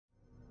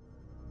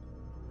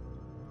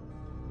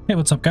Hey,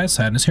 what's up guys,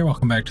 Sadness here,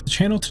 welcome back to the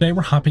channel. Today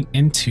we're hopping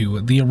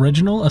into the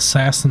original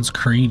Assassin's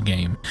Creed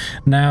game.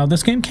 Now,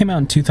 this game came out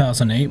in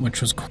 2008,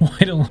 which was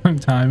quite a long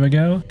time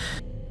ago.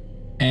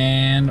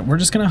 And we're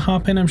just gonna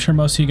hop in. I'm sure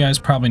most of you guys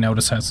probably know what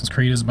Assassin's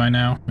Creed is by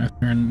now.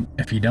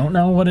 If you don't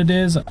know what it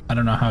is, I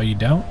don't know how you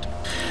don't.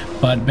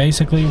 But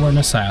basically, we're an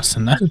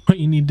assassin. That's what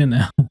you need to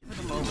know.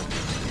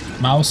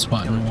 Mouse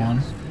button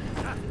one.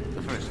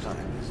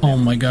 Oh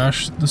my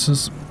gosh, this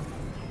is...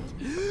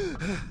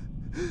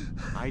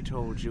 I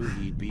told you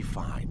he'd be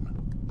fine.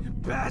 You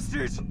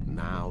bastards!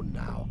 Now,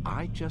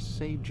 I just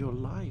saved your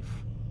life.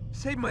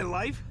 Saved my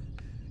life?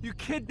 You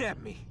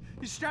kidnapped me.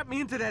 You strapped me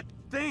into that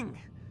thing.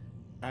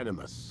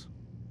 Animus.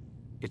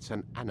 It's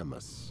an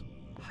animus.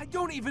 I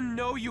don't even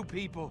know you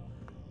people.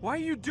 Why are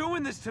you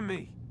doing this to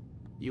me?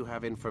 You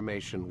have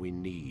information we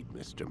need,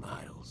 Mr.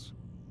 Miles.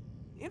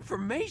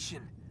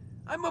 Information?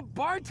 I'm a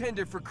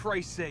bartender, for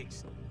Christ's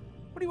sakes.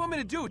 What do you want me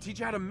to do? Teach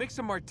you how to mix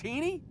a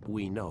martini?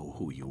 We know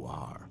who you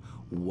are.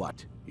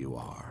 What you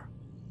are.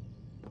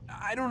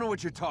 I don't know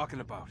what you're talking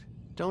about.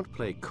 Don't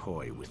play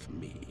coy with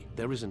me.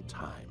 There isn't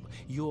time.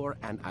 You're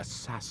an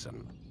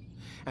assassin.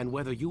 And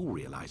whether you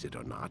realize it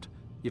or not,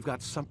 you've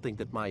got something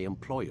that my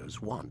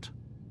employers want.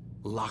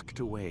 Locked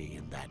away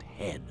in that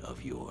head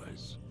of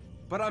yours.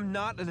 But I'm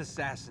not an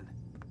assassin.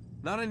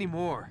 Not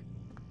anymore.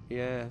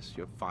 Yes,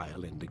 your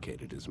file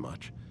indicated as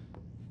much.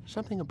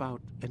 Something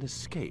about an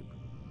escape.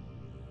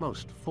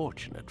 Most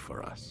fortunate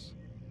for us.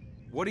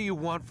 What do you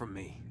want from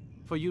me?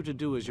 For you to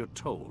do as you're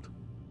told.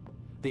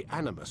 The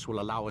Animus will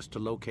allow us to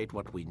locate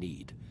what we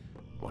need.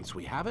 Once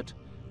we have it,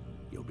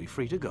 you'll be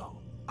free to go.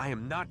 I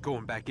am not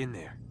going back in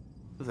there.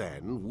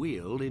 Then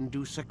we'll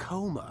induce a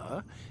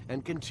coma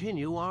and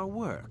continue our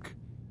work.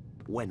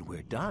 When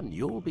we're done,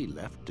 you'll be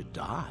left to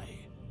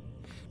die.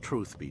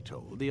 Truth be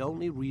told, the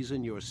only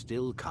reason you're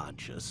still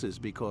conscious is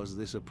because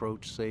this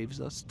approach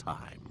saves us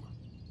time.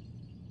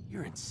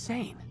 You're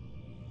insane.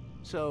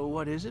 So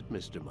what is it,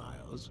 Mr.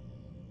 Miles?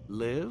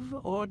 Live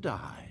or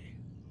die?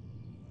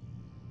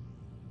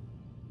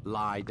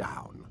 Lie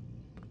down.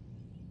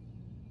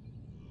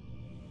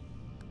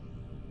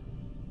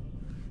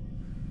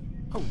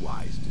 A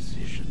wise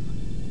decision.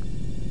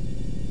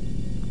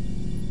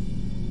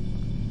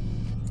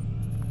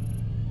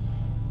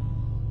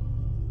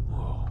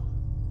 Whoa.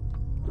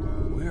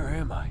 Where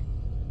am I?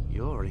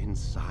 You're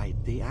inside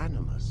the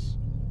Animus.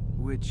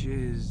 Which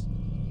is...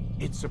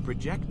 It's a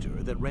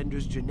projector that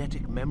renders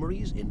genetic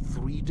memories in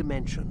 3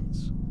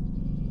 dimensions.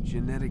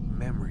 Genetic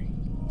memory.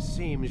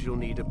 Seems you'll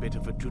need a bit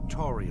of a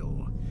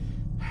tutorial.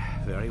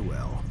 Very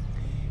well.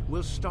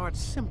 We'll start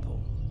simple.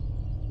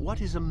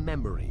 What is a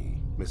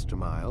memory, Mr.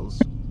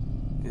 Miles?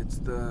 It's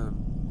the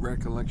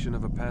recollection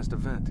of a past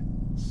event.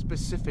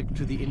 Specific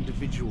to the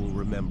individual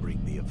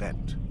remembering the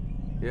event.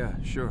 Yeah,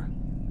 sure.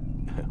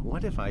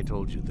 What if I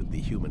told you that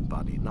the human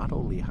body not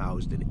only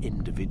housed an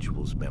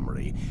individual's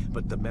memory,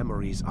 but the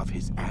memories of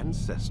his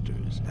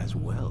ancestors as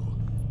well?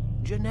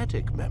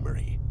 Genetic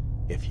memory,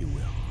 if you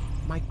will.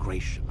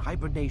 Migration,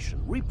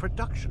 hibernation,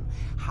 reproduction.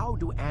 How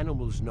do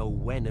animals know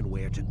when and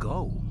where to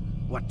go?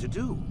 What to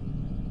do?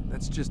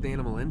 That's just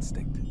animal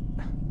instinct.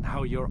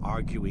 Now you're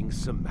arguing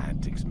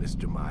semantics,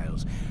 Mr.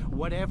 Miles.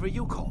 Whatever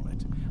you call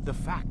it, the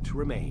fact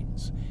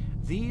remains.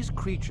 These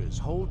creatures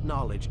hold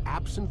knowledge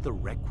absent the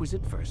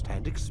requisite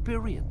first-hand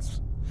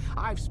experience.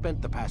 I've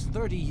spent the past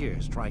 30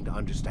 years trying to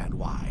understand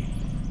why.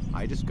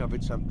 I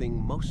discovered something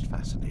most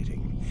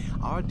fascinating.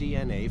 Our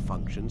DNA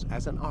functions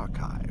as an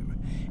archive.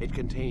 It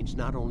contains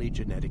not only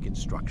genetic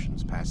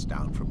instructions passed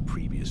down from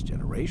previous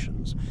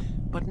generations,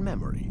 but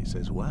memories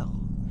as well.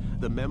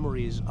 The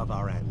memories of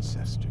our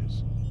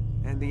ancestors.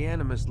 And the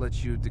Animus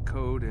lets you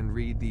decode and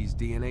read these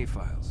DNA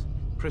files.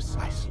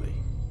 Precisely.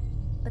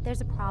 But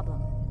there's a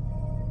problem.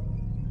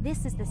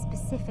 This is the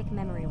specific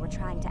memory we're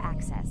trying to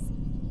access.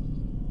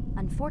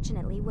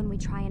 Unfortunately, when we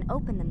try and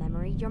open the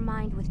memory, your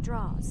mind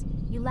withdraws.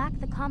 You lack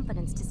the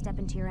confidence to step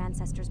into your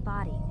ancestor's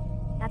body.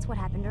 That's what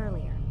happened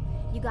earlier.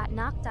 You got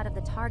knocked out of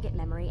the target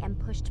memory and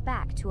pushed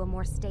back to a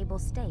more stable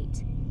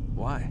state.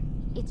 Why?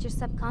 It's your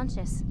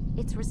subconscious.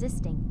 It's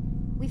resisting.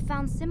 We've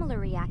found similar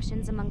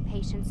reactions among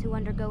patients who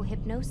undergo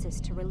hypnosis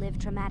to relive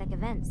traumatic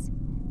events.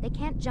 They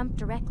can't jump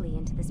directly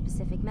into the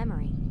specific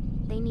memory.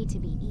 They need to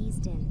be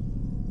eased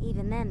in.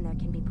 Even then, there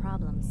can be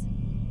problems.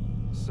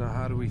 So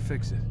how do we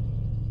fix it?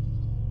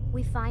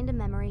 We find a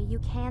memory you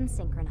can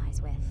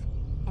synchronize with,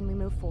 and we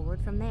move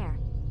forward from there.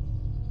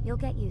 You'll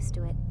get used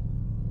to it.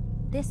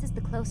 This is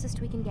the closest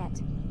we can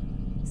get,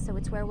 so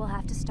it's where we'll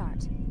have to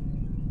start.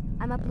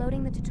 I'm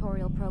uploading the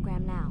tutorial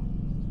program now.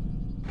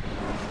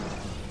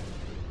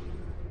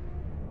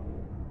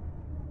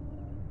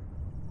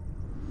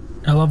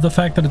 I love the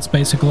fact that it's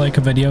basically like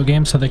a video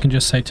game, so they can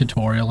just say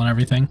tutorial and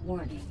everything.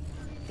 Warning.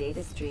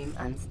 Data stream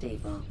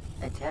unstable.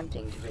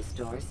 Attempting to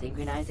restore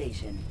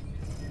synchronization.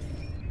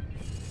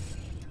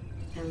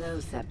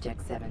 Hello,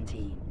 Subject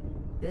 17.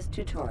 This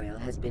tutorial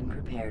has been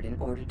prepared in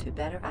order to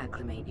better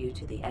acclimate you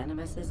to the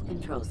Animus's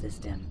control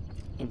system.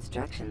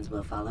 Instructions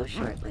will follow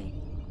shortly.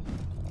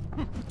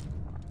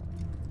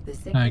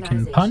 The I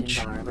can punch.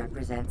 synchronization bar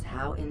represents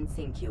how in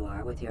sync you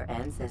are with your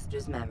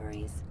ancestors'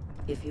 memories.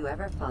 If you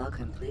ever fall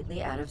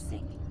completely out of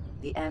sync,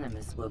 the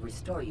Animus will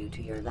restore you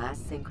to your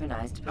last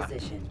synchronized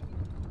position.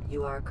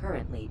 You are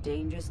currently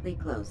dangerously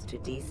close to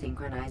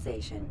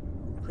desynchronization.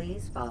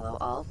 Please follow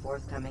all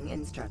forthcoming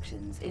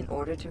instructions in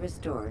order to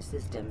restore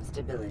system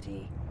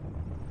stability.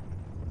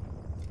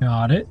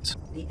 Got it.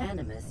 The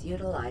Animus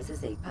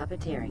utilizes a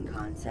puppeteering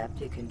concept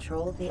to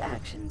control the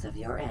actions of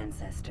your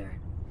ancestor.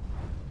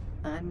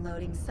 I'm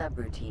loading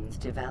subroutines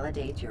to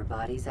validate your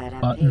body's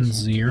adaptation Button to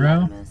 0. the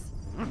Animus.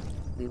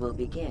 We will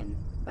begin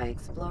by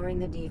exploring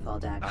the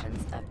default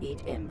actions of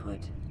each input.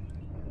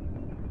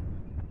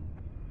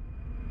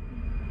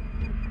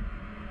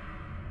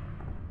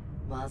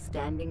 While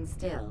standing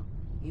still,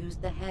 use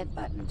the head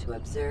button to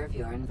observe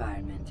your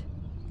environment.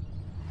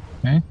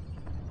 Okay.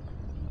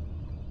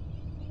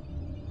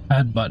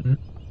 Add button.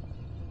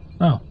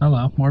 Oh,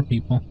 hello, more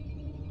people.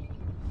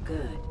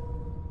 Good.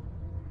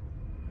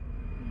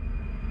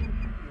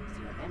 Use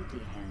your empty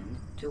hand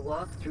to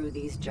walk through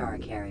these jar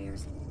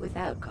carriers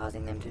without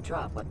causing them to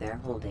drop what they're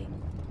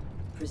holding.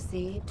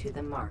 Proceed to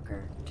the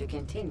marker to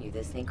continue the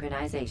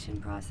synchronization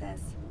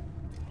process.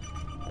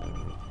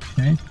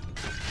 Okay.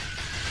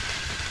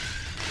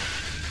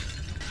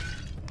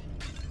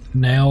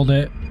 Nailed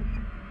it.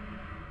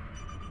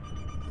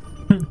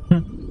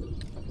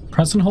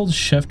 Press and hold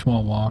shift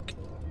while walking.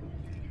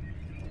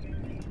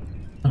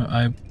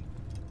 I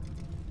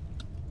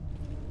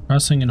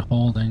pressing and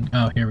holding.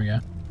 Oh, here we go.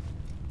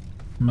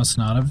 Must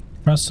not have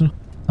pressed and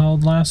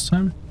held last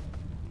time.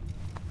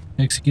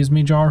 Excuse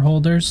me, jar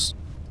holders.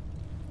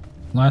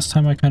 Last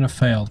time I kind of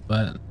failed,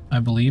 but I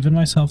believe in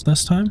myself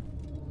this time.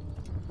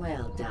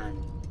 Well done.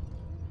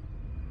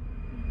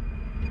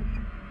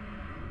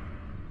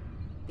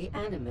 The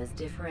Animus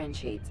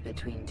differentiates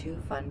between two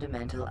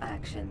fundamental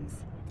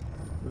actions: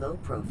 low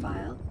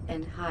profile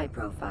and high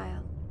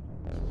profile.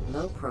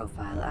 Low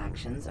profile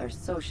actions are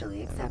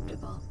socially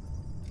acceptable.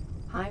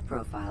 High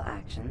profile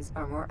actions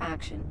are more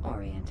action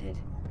oriented.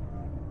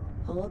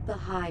 Hold the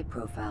high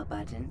profile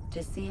button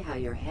to see how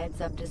your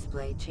heads-up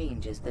display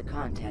changes the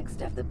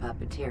context of the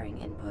puppeteering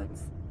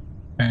inputs.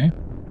 Okay.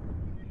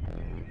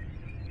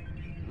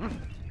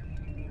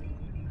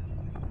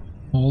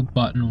 Hold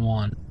button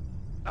 1.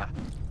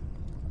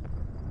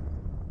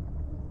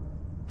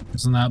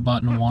 Isn't that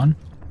button 1?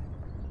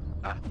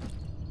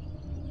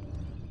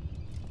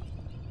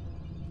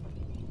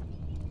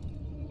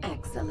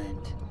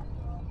 Excellent.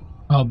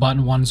 Oh,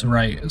 button 1's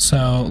right,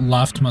 so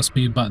left must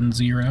be button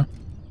 0.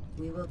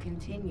 We will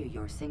continue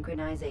your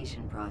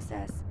synchronization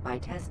process by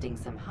testing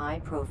some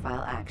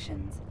high-profile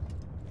actions.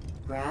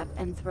 Grab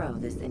and throw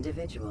this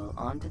individual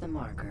onto the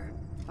marker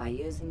by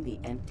using the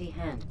empty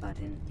hand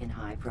button in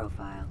high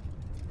profile.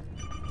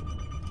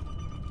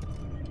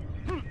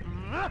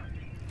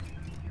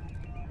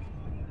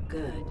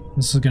 Good.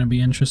 This is going to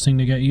be interesting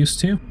to get used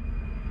to.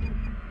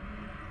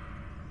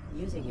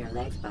 Using your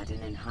legs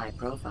button in high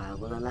profile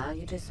will allow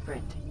you to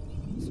sprint.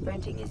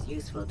 Sprinting is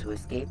useful to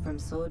escape from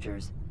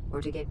soldiers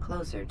or to get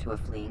closer to a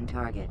fleeing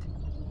target.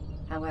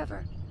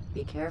 However,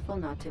 be careful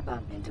not to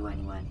bump into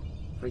anyone,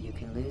 for you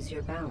can lose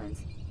your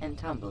balance and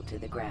tumble to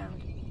the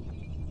ground.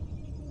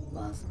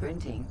 While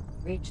sprinting,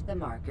 reach the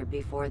marker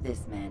before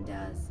this man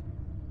does.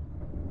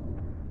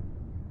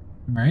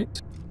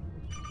 Right.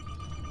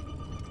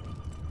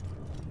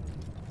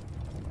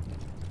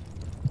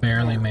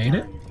 Barely Well made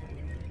it. done.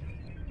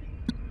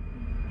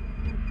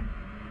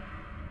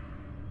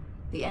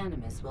 The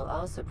Animus will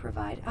also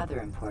provide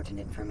other important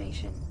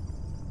information.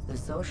 The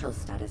social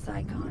status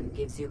icon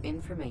gives you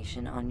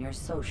information on your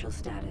social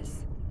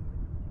status.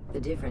 The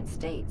different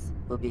states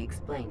will be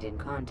explained in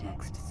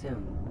context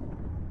soon.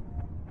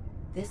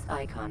 This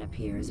icon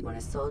appears when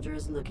a soldier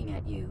is looking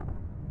at you.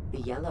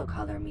 The yellow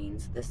color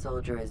means the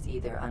soldier is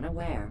either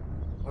unaware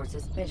or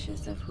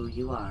suspicious of who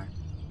you are.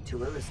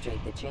 To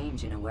illustrate the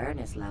change in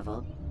awareness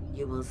level,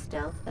 you will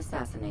stealth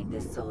assassinate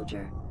this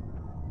soldier.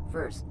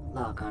 First,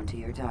 lock onto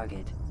your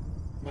target.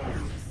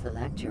 Now,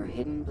 select your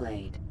hidden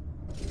blade.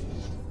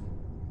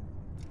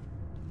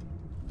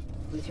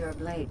 With your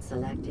blade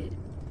selected,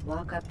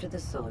 walk up to the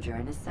soldier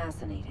and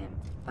assassinate him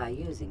by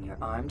using your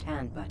armed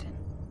hand button.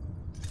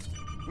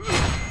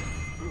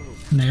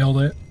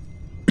 Nailed it.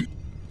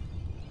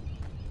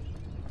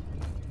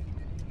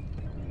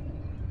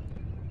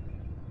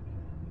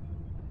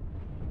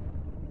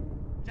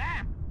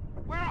 Damn!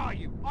 Where are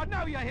you? I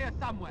know you're here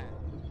somewhere.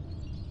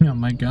 Oh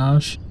my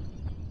gosh.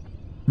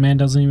 Man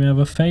doesn't even have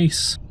a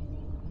face.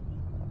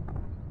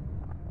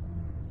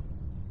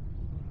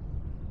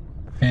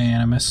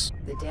 Animus.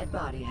 The dead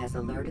body has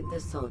alerted the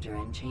soldier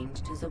and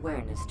changed his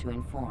awareness to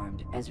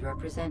informed, as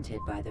represented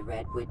by the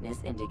red witness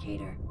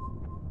indicator.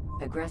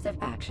 Aggressive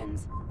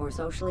actions or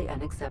socially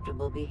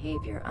unacceptable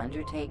behavior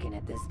undertaken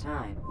at this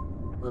time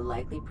will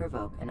likely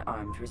provoke an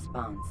armed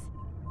response.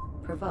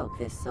 Provoke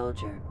this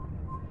soldier.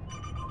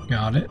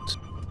 Got it.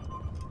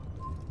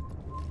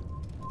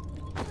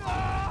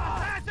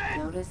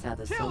 Notice how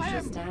the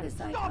social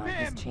status icon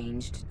has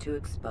changed to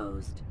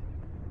exposed.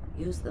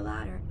 Use the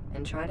ladder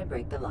and try to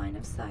break the line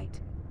of sight.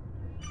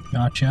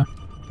 Gotcha.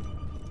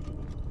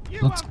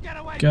 Let's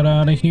get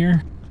out of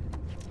here.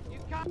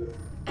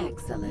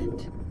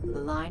 Excellent. The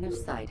line of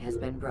sight has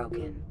been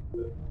broken.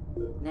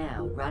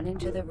 Now run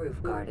into the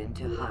roof garden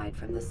to hide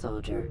from the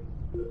soldier.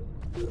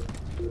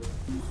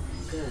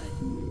 Good.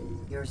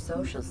 Your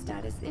social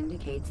status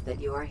indicates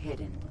that you are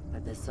hidden,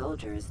 but the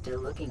soldier is still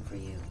looking for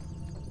you.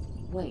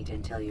 Wait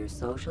until your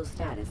social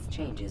status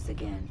changes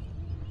again.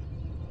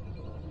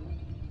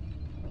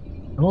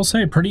 I will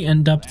say, pretty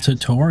in-depth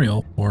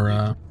tutorial for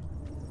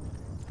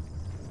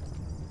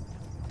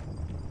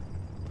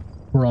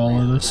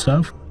all of this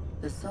stuff.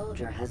 The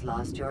soldier has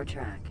lost your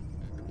track.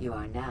 You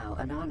are now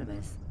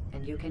anonymous,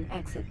 and you can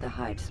exit the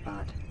hide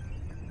spot.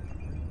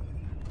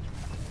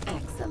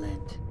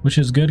 Excellent. Which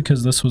is good,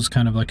 because this was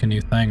kind of like a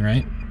new thing,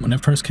 right? When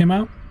it first came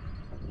out?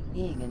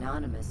 Being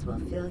anonymous will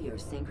fill your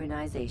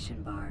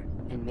synchronization bar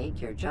and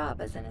make your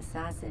job as an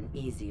assassin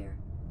easier.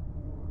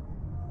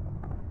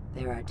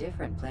 There are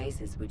different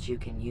places which you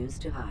can use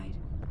to hide.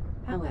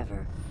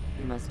 However,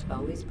 you must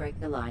always break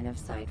the line of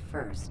sight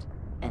first,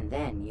 and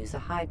then use a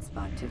hide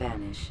spot to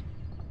vanish.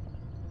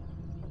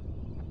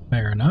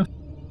 Fair enough.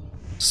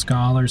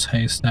 Scholars,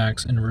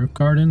 haystacks, and roof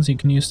gardens you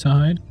can use to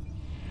hide.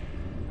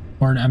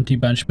 Or an empty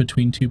bench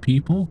between two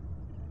people.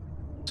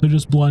 So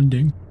just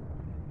blending.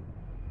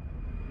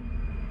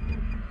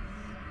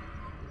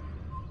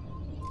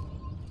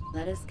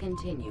 Let us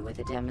continue with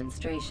a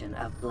demonstration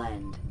of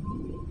Blend.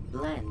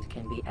 Blend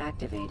can be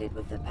activated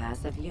with the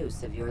passive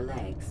use of your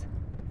legs.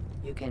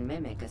 You can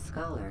mimic a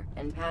scholar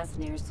and pass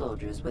near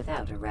soldiers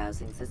without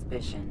arousing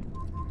suspicion.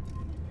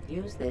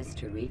 Use this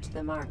to reach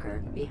the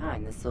marker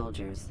behind the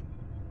soldiers.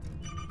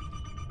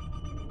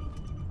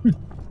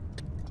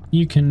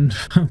 You can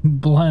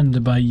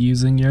blend by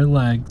using your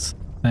legs.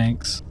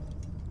 Thanks.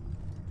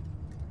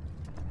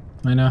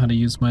 I know how to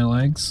use my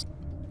legs.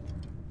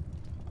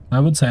 I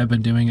would say I've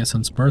been doing it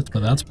since birth,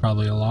 but that's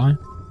probably a lie.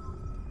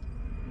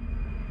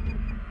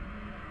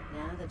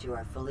 Now that you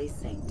are fully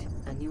synced,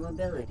 a new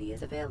ability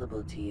is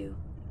available to you.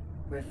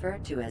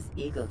 Referred to as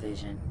Eagle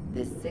Vision,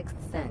 this sixth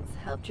sense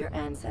helped your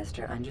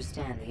ancestor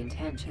understand the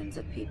intentions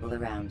of people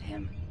around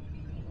him.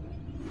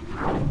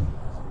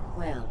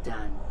 Well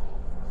done.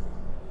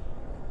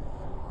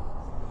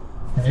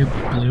 Okay,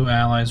 blue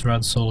allies,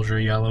 red soldier,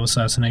 yellow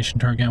assassination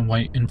target, and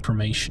white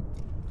information.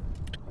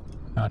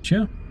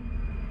 Gotcha.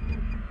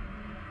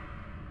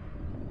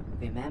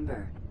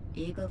 Remember,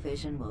 Eagle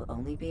Vision will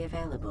only be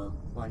available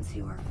once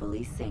you are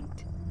fully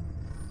synced.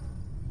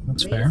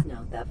 That's fair. Please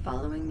note that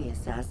following the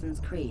Assassin's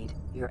Creed,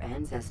 your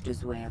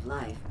ancestors' way of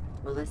life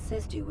will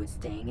assist you with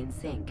staying in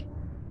sync.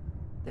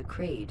 The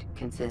Creed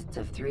consists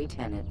of 3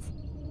 tenets.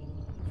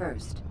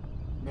 First,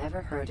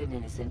 never hurt an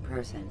innocent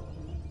person.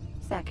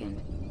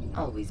 Second,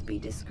 always be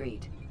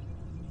discreet.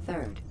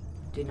 Third,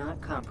 do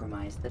not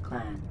compromise the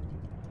clan.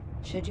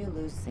 Should you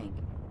lose sync,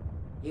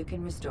 you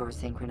can restore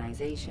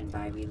synchronization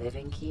by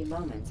reliving key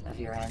moments of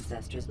your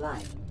ancestor's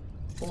life,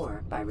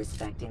 or by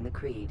respecting the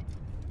Creed.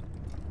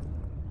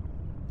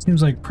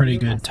 Seems like pretty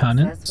good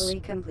tenets. Successfully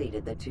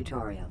completed the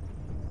tutorial.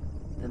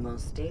 The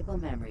most stable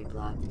memory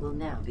block will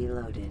now be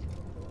loaded.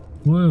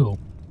 Whoa.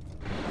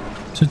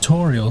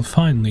 Tutorial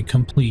finally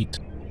complete.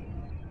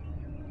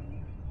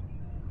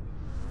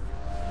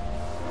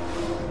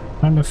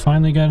 Time to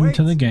finally get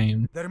into the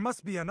game. There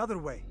must be another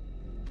way.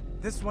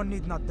 This one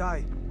need not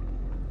die.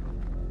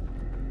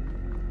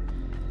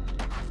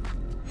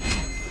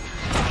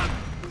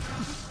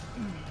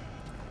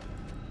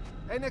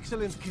 An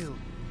excellent kill.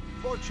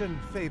 Fortune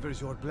favors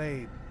your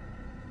blade.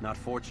 Not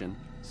fortune,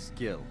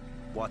 skill.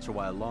 Watch a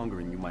while longer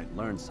and you might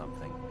learn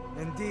something.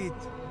 Indeed.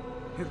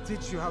 He'll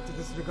teach you how to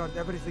disregard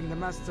everything the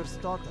Masters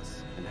taught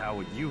us. And how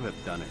would you have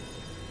done it?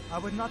 I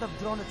would not have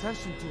drawn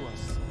attention to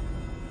us.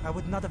 I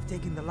would not have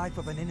taken the life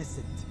of an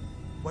innocent.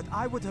 What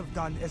I would have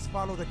done is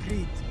follow the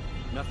Creed.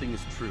 Nothing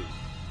is true.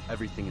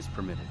 Everything is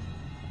permitted.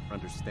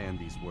 Understand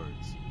these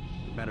words.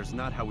 It matters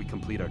not how we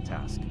complete our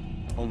task,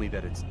 only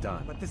that it's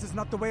done. But this is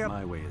not the way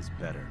My way is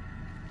better.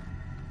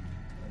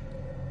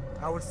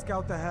 I will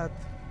scout ahead.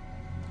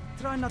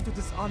 Try not to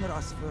dishonor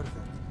us further.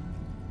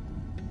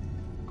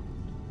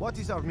 What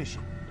is our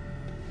mission?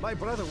 My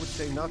brother would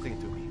say nothing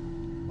to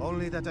me.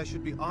 Only that I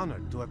should be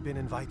honored to have been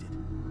invited.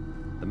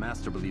 The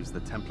Master believes the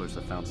Templars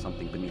have found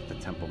something beneath the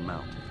Temple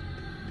Mount.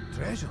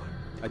 Treasure?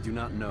 I do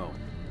not know.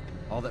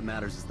 All that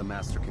matters is the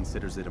Master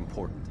considers it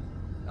important.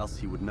 Else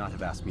he would not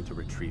have asked me to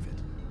retrieve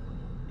it.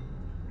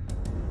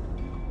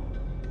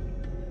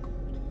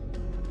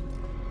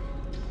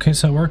 Okay,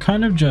 so we're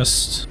kind of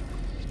just...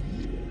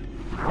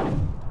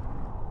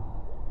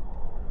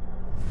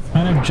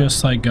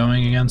 like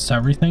going against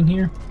everything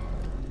here.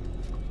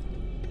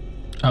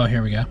 Oh,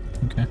 here we go.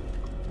 Okay.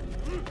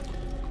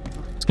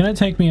 It's gonna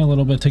take me a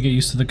little bit to get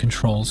used to the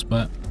controls,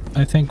 but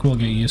I think we'll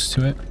get used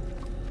to it.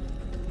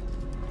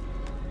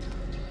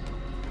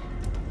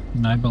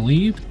 And I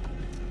believe,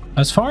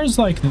 as far as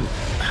like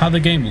how the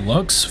game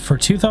looks for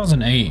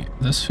 2008,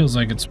 this feels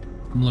like it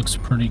looks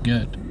pretty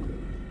good.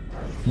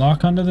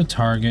 Lock onto the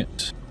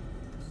target.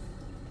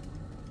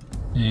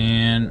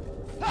 And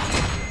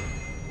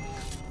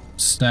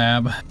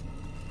stab.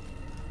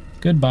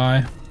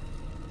 Goodbye.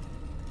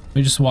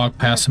 We just walk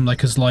past him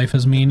like his life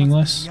is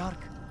meaningless.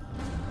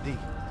 The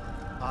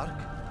Ark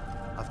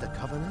of the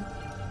Covenant?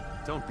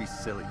 Don't be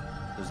silly.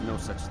 There's no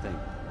such thing.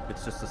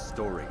 It's just a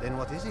story. Then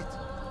what is it?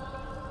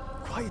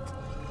 Quiet!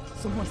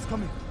 Someone's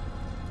coming.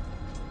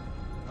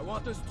 I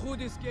want us through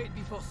this gate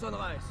before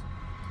sunrise.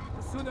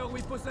 The sooner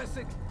we possess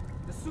it,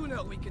 the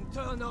sooner we can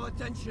turn our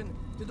attention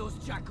to those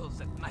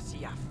jackals at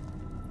Masyaf.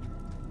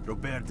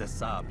 Robert de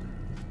Sable.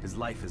 His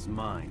life is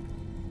mine.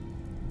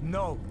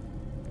 No.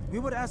 We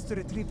were asked to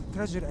retrieve the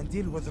treasure and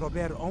deal with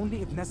Robert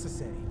only if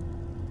necessary.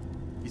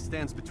 He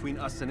stands between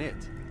us and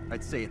it.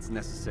 I'd say it's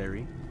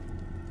necessary.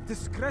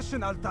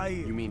 Discretion, Altair!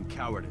 You mean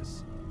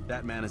cowardice.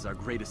 That man is our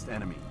greatest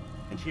enemy,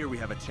 and here we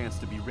have a chance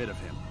to be rid of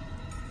him.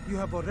 You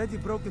have already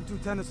broken 2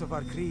 tenets of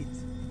our creed.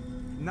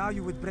 Now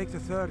you would break the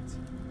 3rd.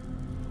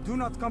 Do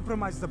not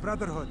compromise the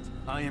Brotherhood.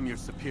 I am your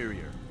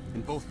superior,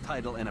 in both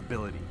title and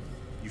ability.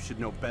 You should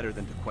know better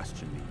than to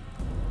question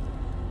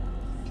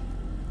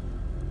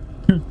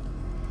me.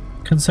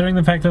 Considering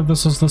the fact that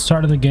this was the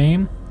start of the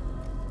game,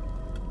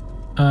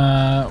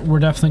 we're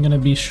definitely going to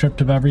be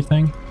stripped of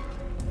everything.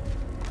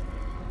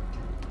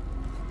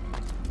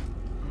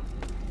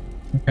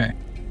 Okay.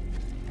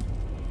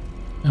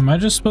 Am I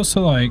just supposed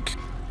to, like,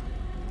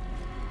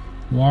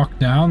 walk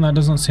down? That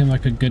doesn't seem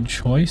like a good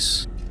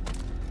choice.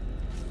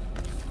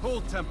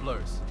 Hold,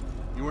 Templars!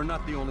 You are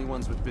not the only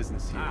ones with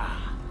business here.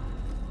 Ah.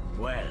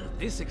 Well,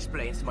 this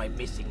explains my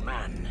missing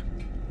man.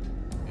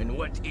 And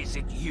what is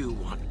it you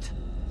want?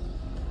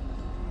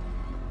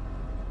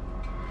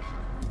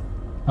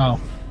 Oh.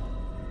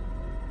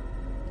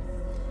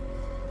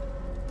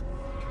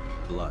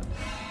 Blood.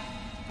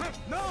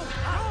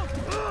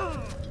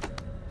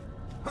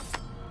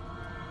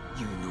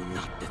 You know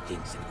not the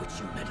things in which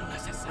you meddle,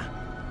 assassin.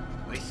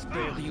 I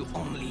spare you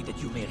only that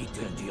you may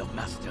return to your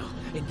master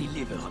and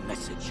deliver a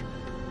message.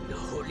 The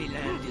Holy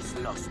Land is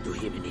lost to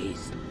him and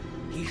his.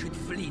 He should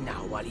flee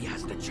now while he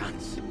has the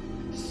chance.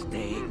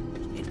 Stay,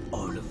 and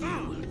all of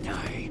you will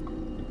die.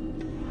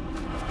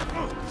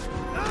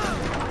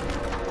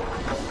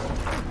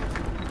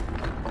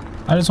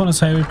 I just want to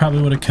say we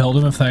probably would have killed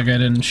him if that guy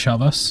didn't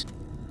shove us.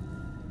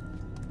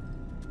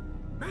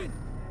 Men,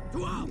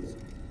 to arms!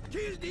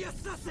 Kill the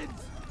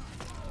assassins!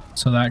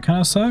 So that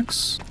kind of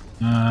sucks.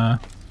 I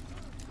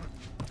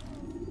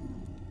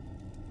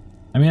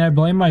mean, I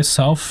blame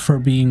myself for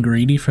being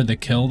greedy for the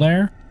kill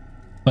there,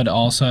 but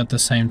also at the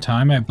same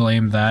time, I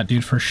blame that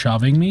dude for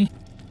shoving me.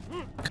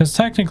 Because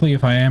technically,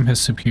 if I am his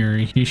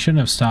superior, he shouldn't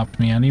have stopped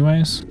me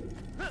anyways.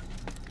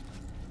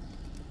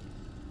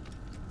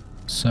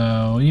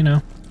 So, you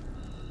know,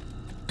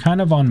 kind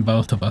of on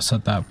both of us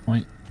at that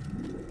point.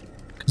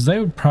 Because they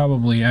would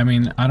probably, I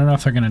mean, I don't know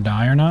if they're going to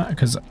die or not,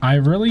 because I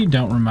really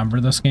don't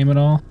remember this game at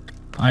all.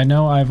 I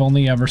know I've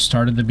only ever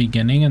started the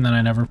beginning, and then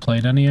I never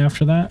played any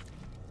after that.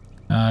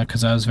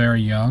 Because I was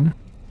very young.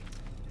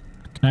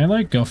 Can I,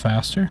 like, go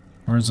faster?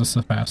 Or is this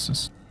the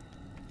fastest?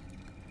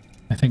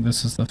 I think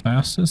this is the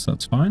fastest,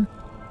 that's fine.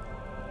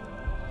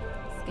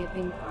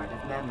 Skipping part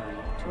of memory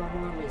to a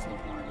more recent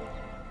one.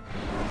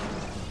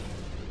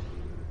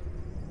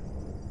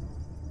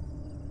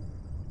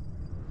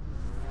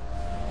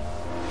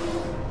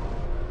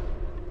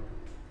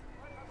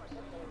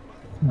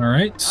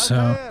 Alright, so...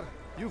 Altair,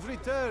 you've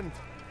returned.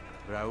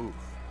 Raouf.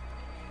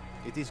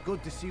 It is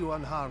good to see you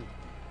unharmed.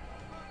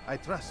 I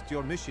trust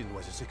your mission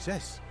was a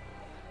success.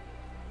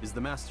 Is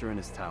the master in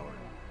his tower?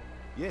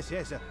 Yes,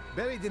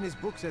 buried in his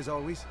books as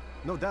always.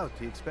 No doubt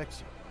he expects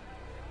you.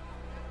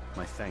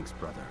 My thanks,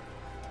 brother.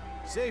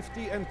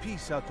 Safety and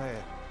peace,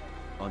 Altair.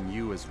 On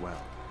you as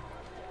well.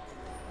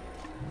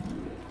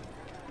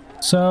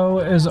 So,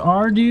 is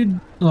our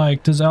dude,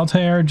 like, does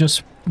Altair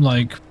just,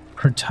 like,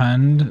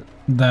 pretend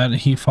that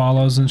he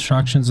follows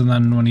instructions and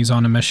then when he's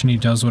on a mission he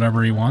does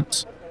whatever he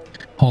wants?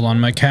 Hold on,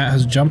 my cat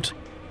has jumped.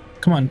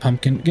 Come on,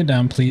 Pumpkin, get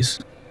down, please.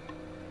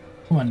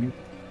 Come on, dude.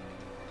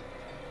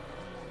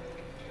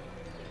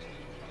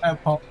 I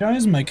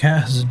apologize, my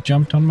cat has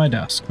jumped on my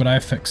desk, but I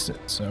fixed it,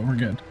 so we're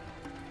good.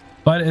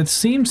 But it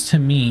seems to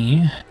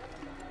me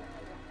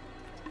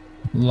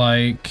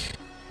like...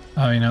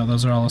 Oh, you know,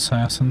 those are all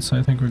assassins, so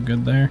I think we're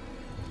good there.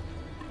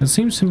 It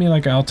seems to me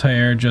like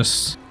Altair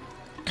just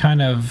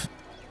kind of,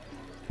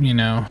 you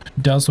know,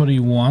 does what he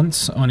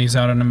wants when he's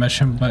out on a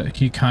mission, but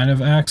he kind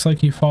of acts like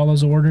he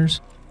follows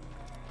orders.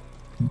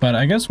 But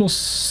I guess we'll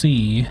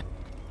see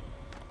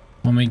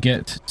when we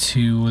get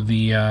to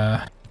the,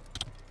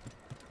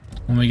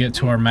 when we get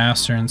to our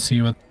master and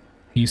see what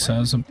he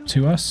says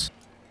to us.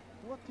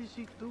 What is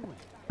he doing?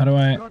 How do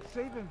I... God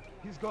save him.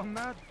 He's gone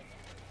mad.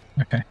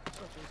 Okay.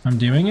 I'm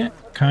doing it,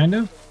 kind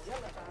of.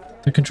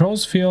 The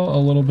controls feel a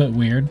little bit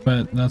weird,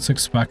 but that's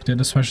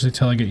expected, especially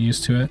till I get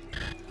used to it.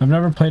 I've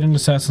never played an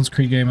Assassin's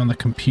Creed game on the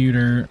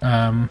computer,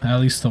 at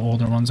least the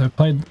older ones. I've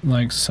played,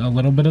 like, a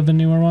little bit of the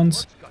newer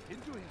ones.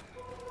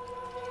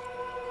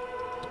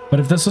 But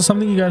if this is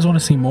something you guys want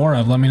to see more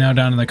of, let me know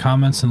down in the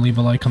comments and leave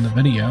a like on the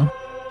video.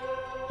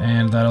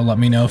 And that'll let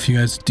me know if you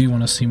guys do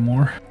want to see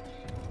more.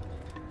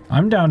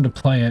 I'm down to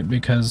play it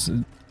because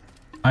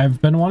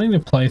I've been wanting to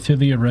play through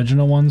the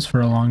original ones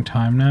for a long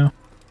time now.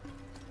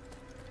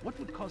 What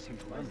would cause him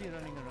to run?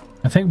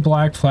 I think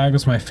Black Flag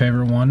was my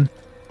favorite one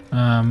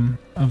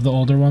of the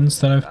older ones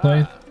that I've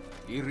played.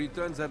 He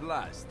returns at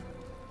last.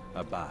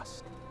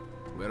 Abbas.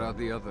 Where are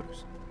the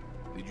others?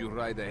 Did you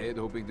ride ahead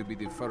hoping to be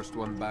the first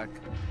one back?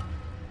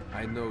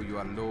 I know you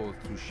are loath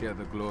to share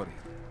the glory.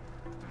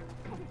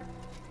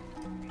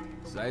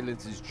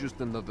 Silence is just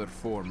another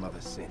form of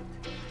assent.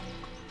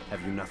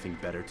 Have you nothing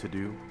better to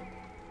do?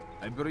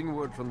 I bring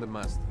word from the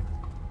Master.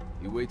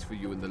 He waits for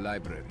you in the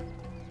library.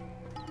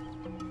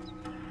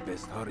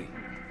 Best hurry.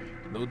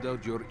 No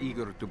doubt you're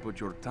eager to put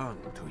your tongue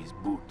to his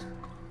boot.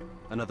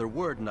 Another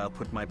word and I'll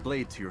put my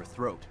blade to your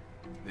throat.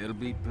 There'll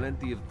be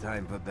plenty of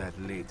time for that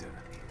later,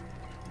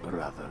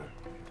 brother.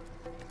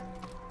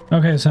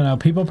 Okay, so now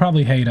people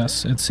probably hate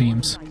us, it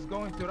seems. He's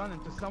going to run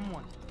into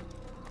someone.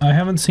 I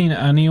haven't seen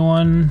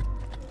anyone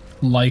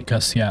like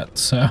us yet,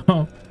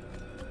 so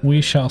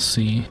we shall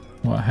see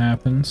what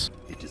happens.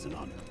 It is an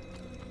honor.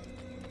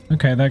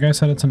 Okay, that guy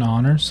said it's an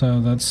honor,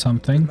 so that's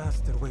something. The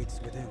master waits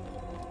within.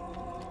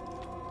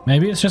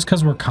 Maybe it's just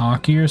because we're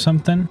cocky or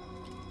something.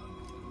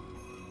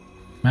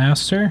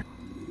 Master?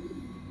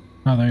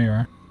 Oh, there you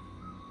are.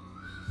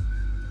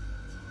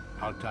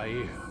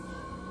 Altair,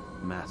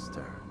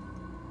 Master.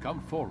 come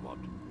forward.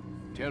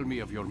 Tell me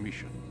of your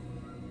mission.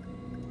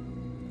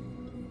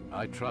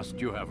 I trust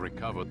you have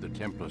recovered the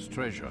Templar's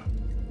treasure.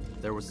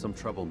 There was some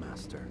trouble,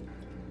 Master.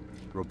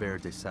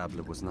 Robert de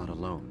Sable was not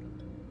alone.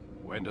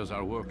 When does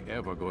our work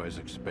ever go as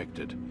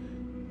expected?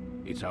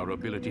 It's our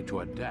ability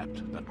to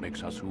adapt that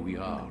makes us who we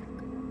are.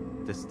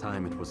 This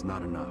time it was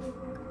not enough.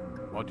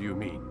 What do you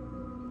mean?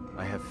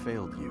 I have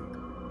failed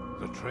you.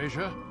 The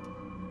treasure?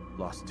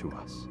 Lost to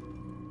us.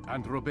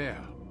 And Robert?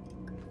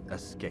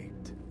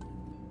 Escaped.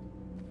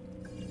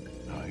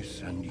 I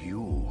send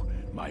you,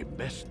 my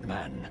best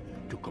man,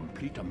 to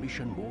complete a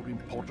mission more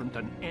important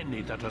than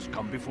any that has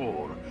come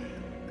before.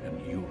 And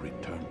you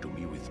return to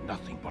me with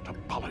nothing but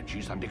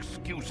apologies and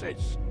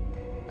excuses.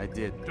 I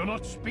did. Do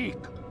not speak.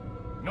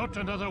 Not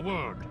another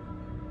word.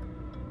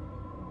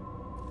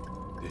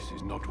 This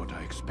is not what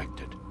I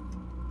expected.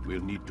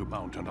 We'll need to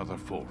mount another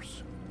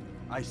force.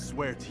 I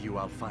swear to you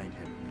I'll find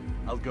him.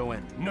 I'll go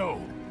in.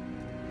 No!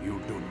 You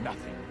do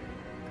nothing.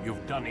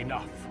 You've done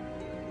enough.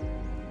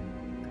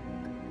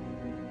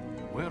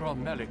 Where are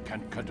Melik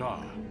and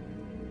Kadar?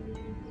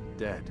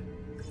 Dead.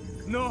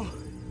 No!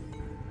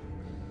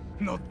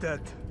 Not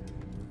dead.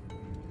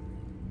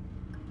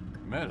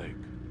 Melik?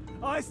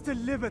 I still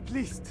live at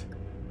least.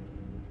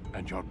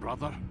 And your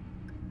brother?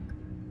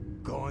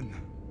 Gone.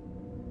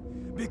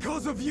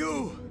 Because of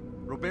you!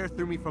 Robert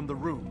threw me from the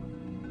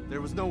room.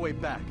 There was no way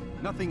back.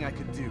 Nothing I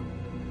could do.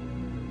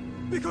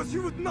 Because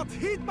you would not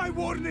heed my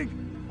warning!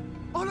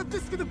 All of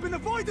this could have been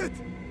avoided!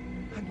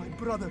 And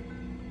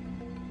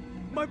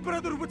my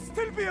brother would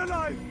still be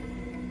alive!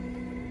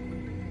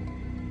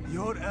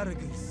 Your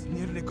arrogance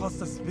nearly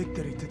cost us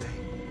victory today.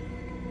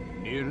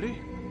 Nearly?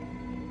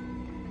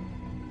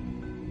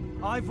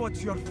 I've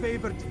what your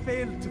favorite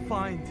failed to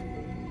find.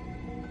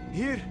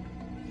 Here,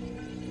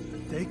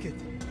 take it.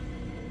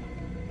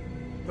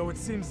 Though it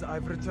seems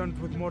I've returned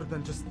with more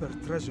than just their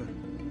treasure.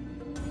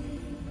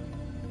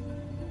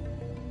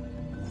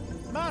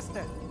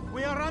 Master,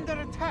 we are under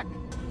attack.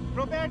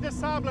 Robert de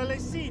Sable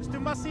lays siege to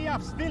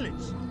Masyaf's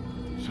village.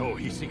 So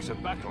he seeks a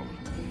battle.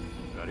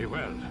 Very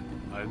well.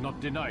 I'll not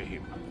deny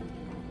him.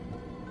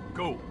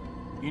 Go.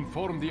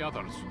 Inform the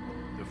others.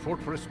 The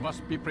fortress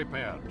must be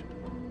prepared.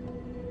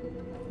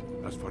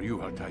 As for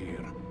you,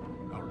 Altair,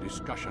 our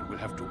discussion will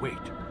have to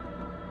wait.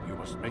 You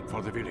must make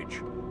for the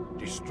village.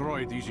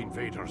 Destroy these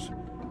invaders.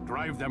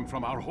 Drive them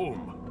from our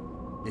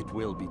home. It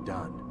will be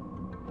done.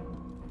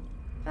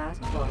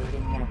 Fast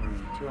forwarding memory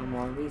to a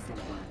more recent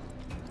one.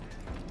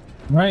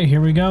 Right,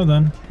 here we go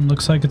then.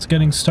 Looks like it's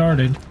getting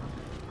started.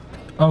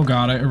 Oh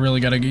god, I really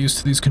gotta get used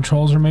to these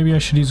controls, or maybe I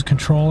should use a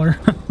controller.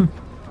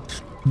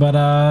 But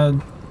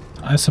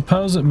I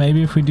suppose that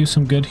maybe if we do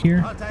some good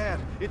here. Altair,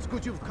 it's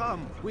good you've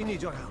come. We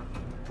need your help.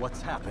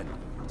 What's happened?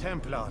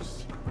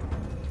 Templars.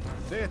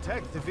 They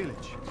attacked the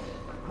village.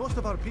 Most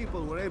of our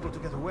people were able to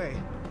get away.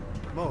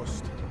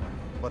 Most,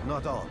 but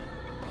not all.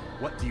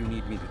 What do you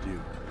need me to do?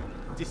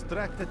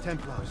 Distract the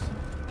Templars.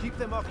 Keep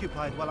them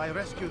occupied while I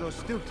rescue those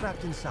still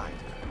trapped inside.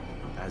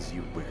 As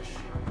you wish.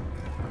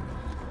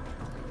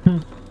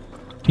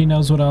 He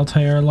knows what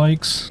Altair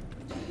likes.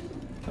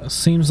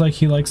 Seems like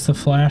he likes the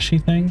flashy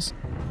things.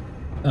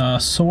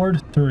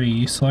 Sword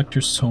 3. Select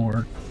your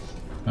sword.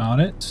 Got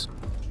it.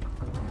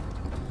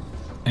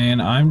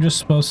 And I'm just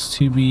supposed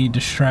to be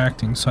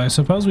distracting, so I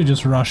suppose we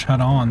just rush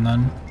head on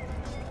then.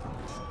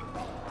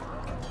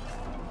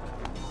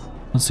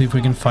 Let's see if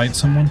we can fight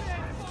someone.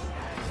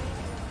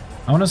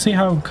 I want to see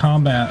how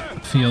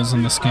combat feels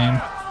in this game.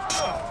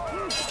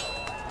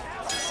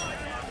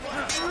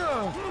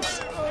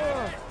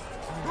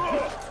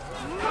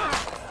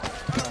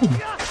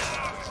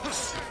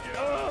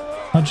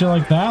 How'd you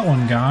like that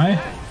one, guy?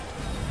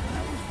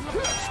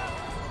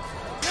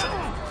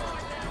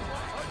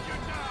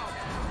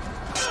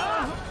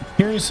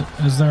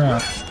 Is there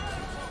a...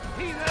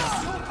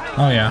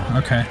 Oh yeah,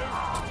 okay.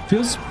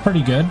 Feels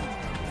pretty good.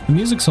 The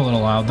music's a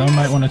little loud though,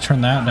 might want to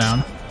turn that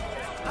down.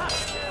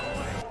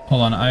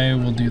 Hold on, I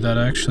will do that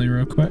actually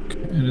real quick.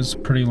 It is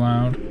pretty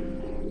loud.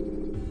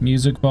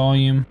 Music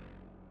volume,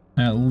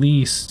 at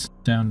least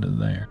down to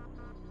there.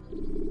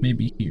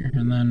 Maybe here,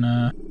 and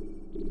then,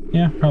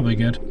 yeah, probably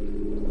good.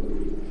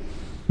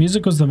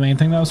 Music was the main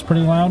thing that was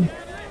pretty loud.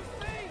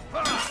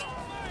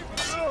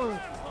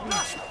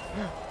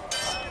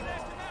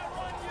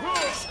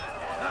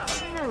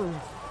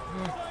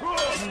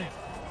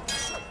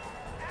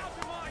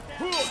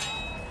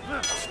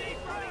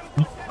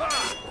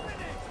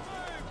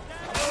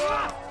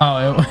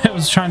 Oh, it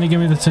was trying to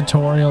give me the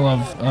tutorial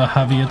of a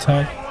heavy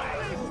attack.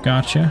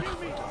 Gotcha.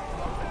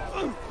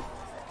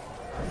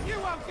 You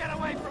won't get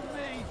away from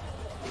me.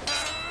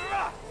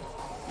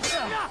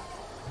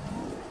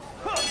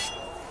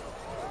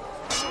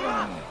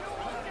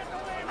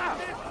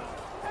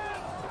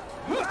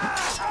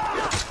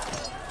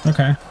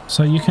 Okay,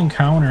 so you can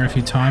counter if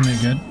you time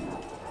it good.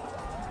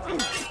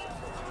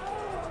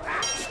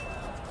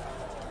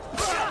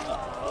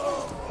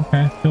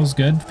 Okay, feels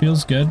good,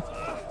 feels good.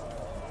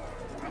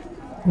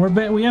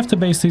 We have to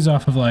base these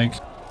off of like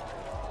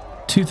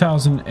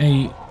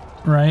 2008,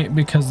 right?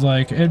 Because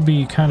like it'd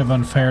be kind of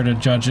unfair to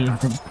judge it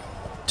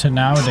to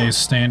nowadays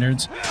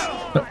standards.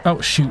 But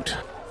oh shoot.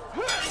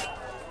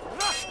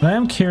 But I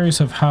am curious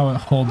of how it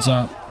holds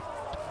up.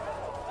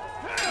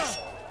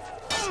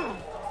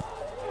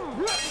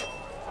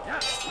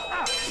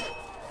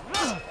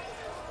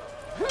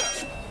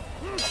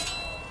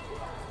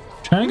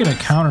 Trying to get a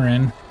counter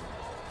in.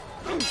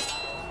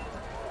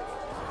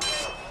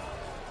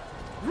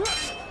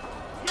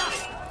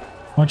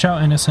 Watch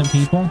out, innocent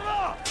people.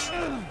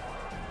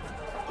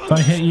 If I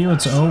hit you,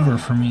 it's over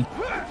for me.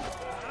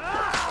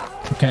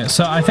 Okay,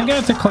 so I think I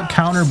have to click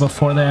counter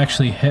before they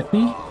actually hit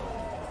me.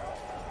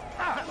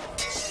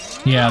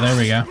 Yeah, there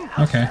we go.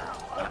 Okay.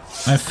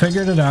 I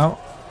figured it out,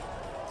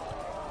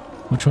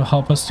 which will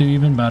help us do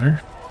even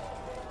better.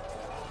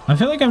 I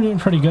feel like I'm doing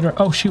pretty good.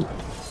 Oh, shoot.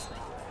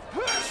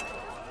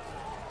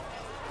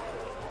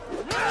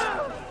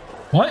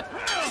 What?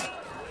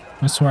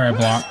 I swear I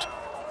blocked.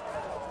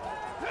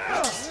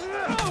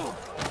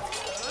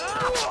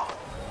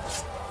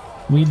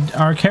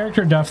 Our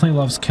character definitely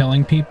loves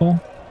killing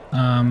people.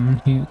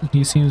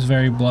 He seems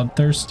very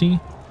bloodthirsty.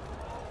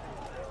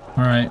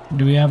 Alright,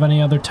 do we have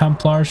any other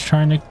Templars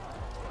trying to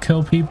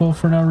kill people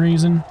for no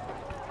reason?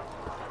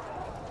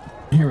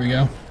 Here we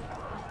go.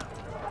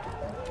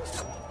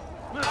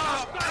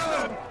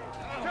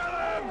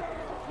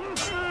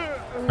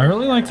 I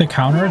really like the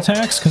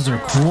counterattacks because they're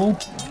cool.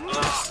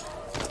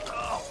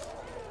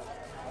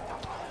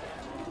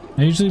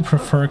 I usually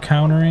prefer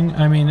countering.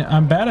 I mean,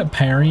 I'm bad at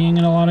parrying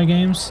in a lot of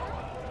games.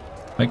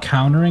 But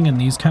countering in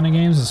these kind of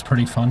games is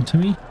pretty fun to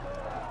me.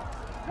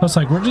 Plus,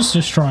 like, we're just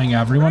destroying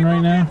everyone right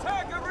now.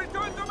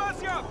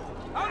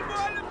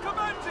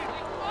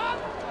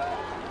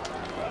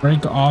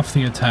 Break off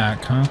the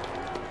attack, huh?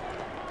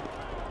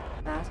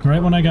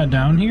 Right when I got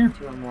down here?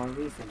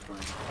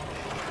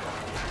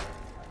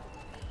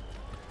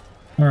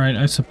 Alright,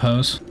 I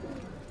suppose.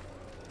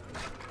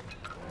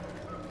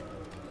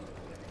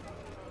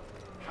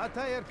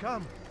 Atair,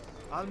 come.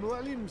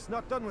 Al-Mualim's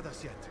not done with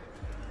us yet.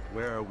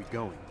 Where are we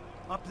going?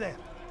 Up there.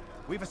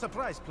 We've a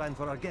surprise plan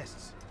for our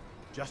guests.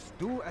 Just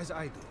do as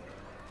I do.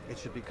 It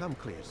should become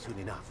clear soon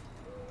enough.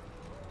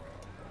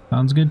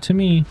 Sounds good to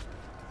me.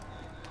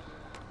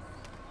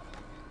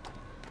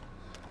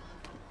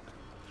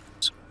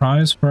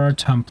 Surprise for our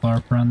Templar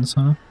friends,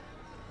 huh?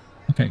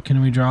 Okay,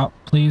 can we drop,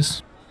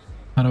 please?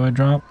 How do I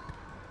drop?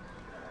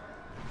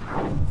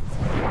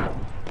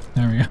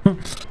 There we go.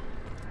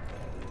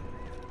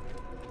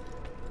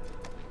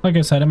 Like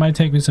I said, it might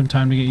take me some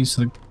time to get used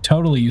to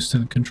totally used to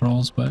the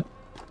controls, but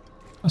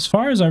as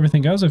far as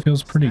everything goes, it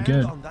feels pretty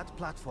good. On that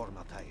platform,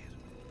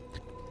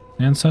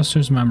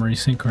 Ancestors' memory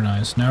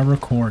synchronized. Now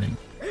recording.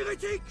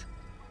 Heretic!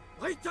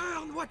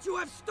 Return what you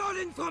have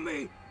stolen from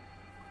me!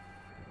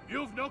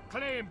 You've no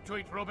claim to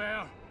it,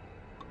 Robert.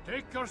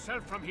 Take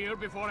yourself from here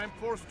before I'm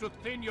forced to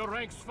thin your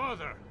ranks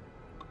further.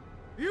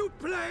 You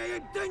play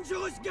a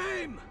dangerous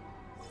game!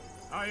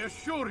 I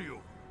assure you,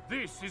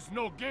 this is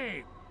no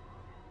game.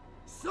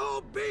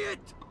 So be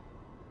it!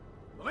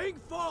 Bring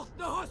forth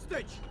the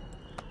hostage!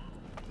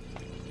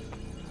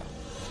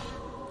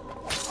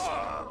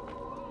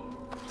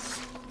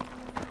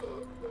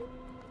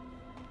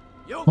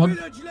 Your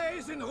village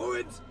lays in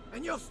ruins,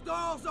 and your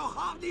stores are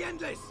hardly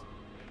endless.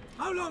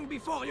 How long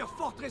before your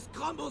fortress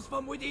crumbles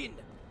from within?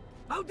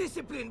 How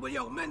disciplined will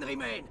your men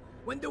remain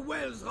when the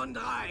wells run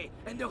dry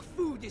and their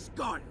food is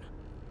gone?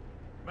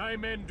 My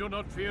men do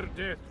not fear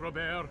death,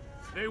 Robert.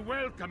 They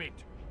welcome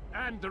it,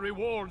 and the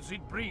rewards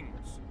it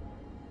brings.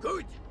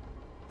 Good.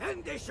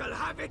 Then they shall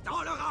have it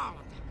all around.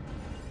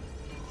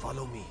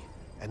 Follow me,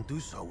 and do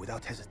so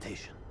without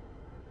hesitation.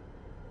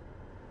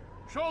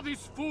 Show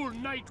this fool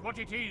knight what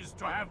it is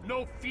to have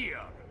no fear.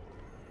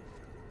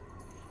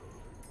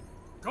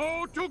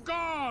 Go to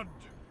God!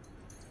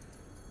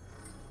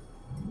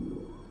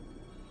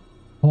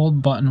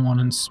 Hold button 1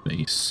 in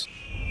space.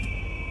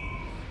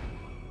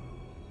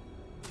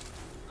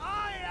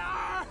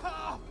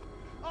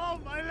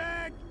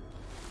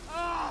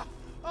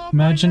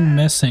 Imagine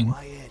missing.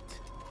 Quiet,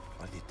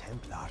 or the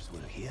Templars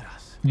will hear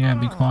us. Yeah,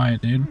 be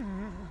quiet, dude.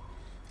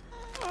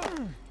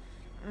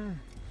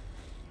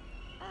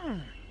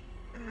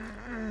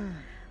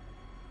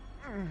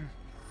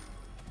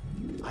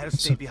 I'll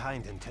stay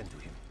behind and tend to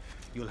him.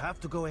 You'll have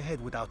to go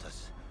ahead without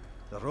us.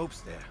 The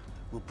ropes there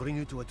will bring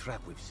you to a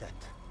trap we've set.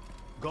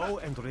 Go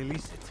and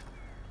release it.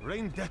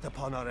 Rain death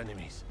upon our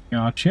enemies.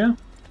 Gotcha.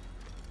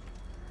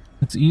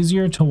 It's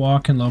easier to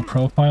walk in low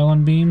profile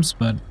on beams,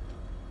 but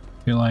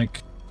I feel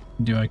like,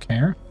 do I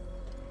care?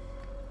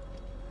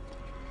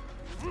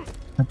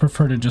 I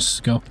prefer to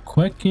just go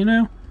quick, you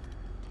know?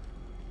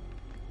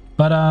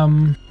 But,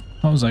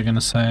 what was I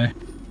gonna say?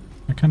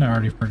 I kinda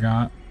already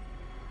forgot.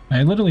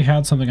 I literally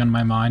had something on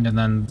my mind and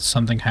then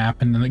something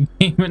happened in the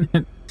game and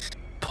it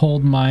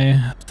pulled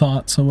my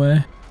thoughts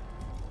away.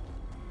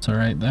 It's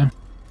alright though.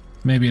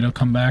 Maybe it'll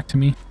come back to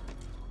me.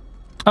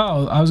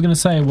 Oh, I was gonna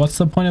say, what's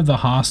the point of the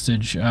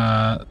hostage?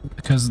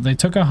 Because they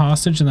took a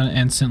hostage and then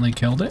instantly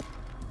killed it.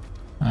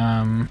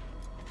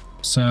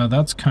 So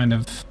that's kind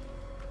of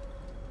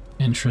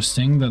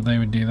interesting that they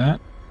would do that.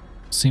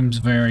 Seems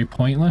very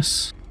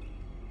pointless.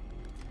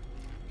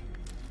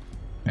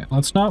 Okay,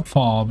 let's not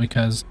fall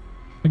because,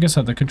 like I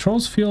said, the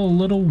controls feel a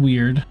little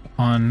weird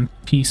on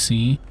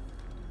PC.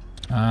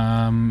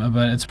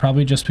 But it's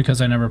probably just because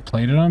I never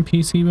played it on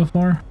PC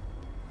before.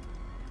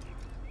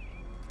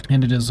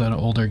 And it is an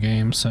older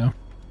game, so,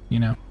 you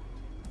know,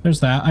 there's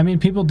that. I mean,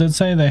 people did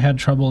say they had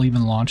trouble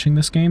even launching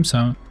this game,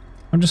 so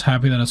I'm just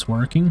happy that it's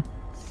working.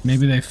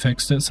 Maybe they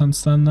fixed it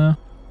since then, though.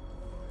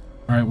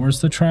 Alright,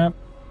 where's the trap?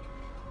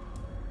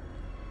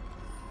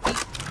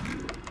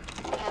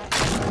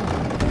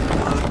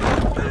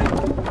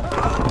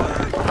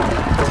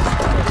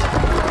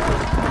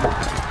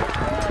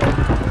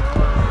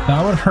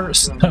 That would hurt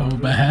so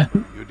bad.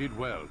 You did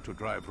well to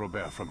drive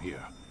Robert from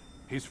here.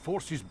 His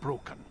force is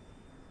broken.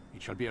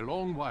 It shall be a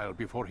long while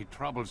before he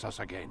troubles us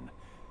again.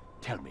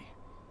 Tell me,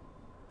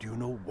 do you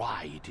know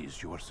why it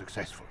is you are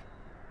successful?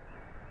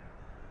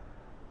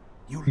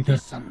 You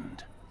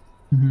listened.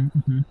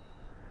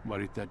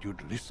 Were it that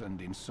you'd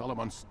listened in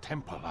Solomon's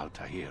temple,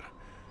 Altair,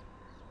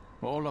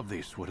 all of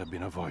this would have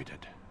been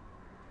avoided.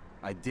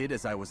 I did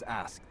as I was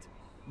asked.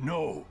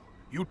 No,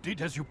 you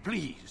did as you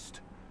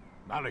pleased.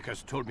 Malik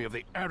has told me of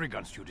the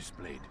arrogance you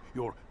displayed,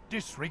 your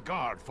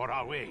disregard for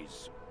our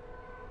ways.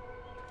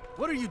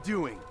 What are you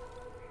doing?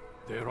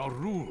 There are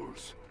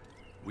rules.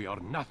 We are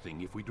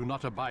nothing if we do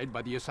not abide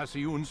by the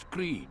Assassin's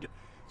creed.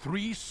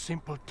 3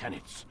 simple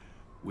tenets,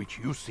 which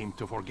you seem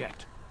to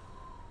forget.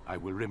 I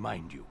will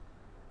remind you.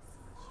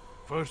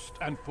 First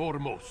and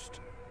foremost,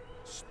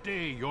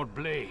 stay your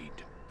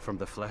blade. From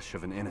the flesh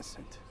of an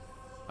innocent.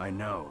 I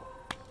know.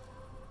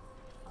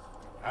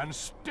 And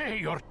stay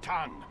your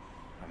tongue,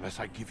 unless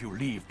I give you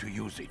leave to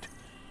use it.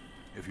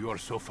 If you are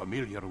so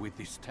familiar with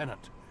this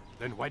tenet,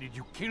 then why did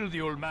you kill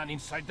the old man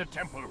inside the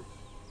temple?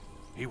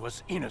 He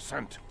was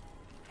innocent.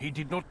 He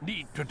did not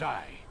need to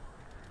die.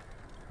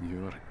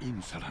 Your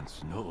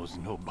insolence knows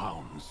no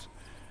bounds.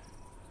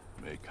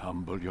 Make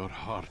humble your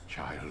heart,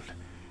 child,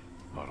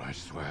 or I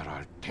swear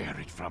I'll tear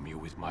it from you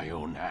with my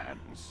own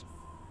hands.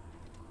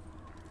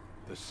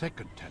 The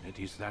second tenet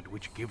is that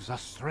which gives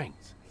us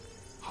strength.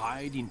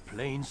 Hide in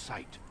plain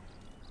sight.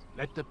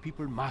 Let the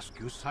people mask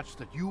you such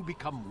that you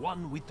become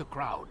one with the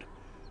crowd.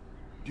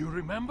 Do you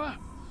remember?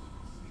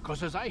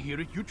 Because as I hear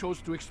it, you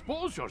chose to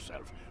expose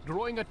yourself,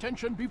 drawing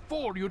attention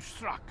before you'd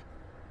struck.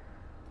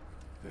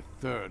 The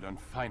third and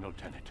final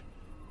tenet,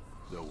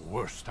 the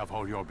worst of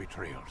all your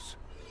betrayals.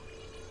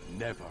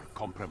 Never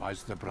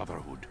compromise the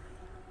Brotherhood.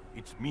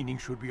 Its meaning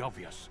should be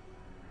obvious.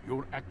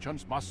 Your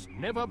actions must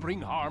never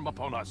bring harm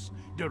upon us,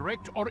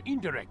 direct or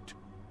indirect.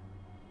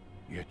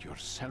 Yet your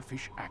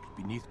selfish act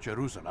beneath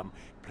Jerusalem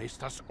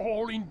placed us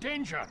all in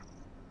danger.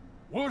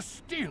 Worse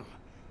still,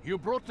 you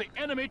brought the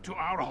enemy to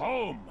our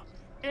home.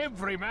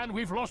 Every man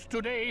we've lost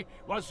today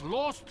was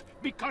lost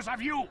because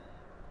of you.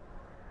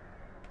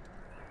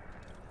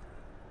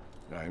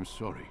 I am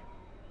sorry.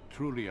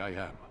 Truly I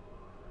am.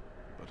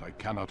 But I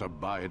cannot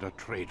abide a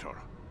traitor.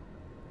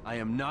 I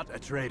am not a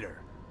traitor.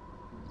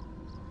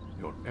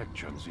 Your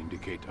actions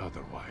indicate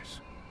otherwise.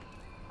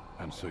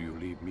 And so you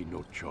leave me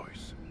no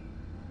choice.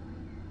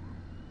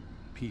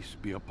 Peace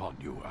be upon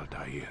you,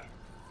 Altair.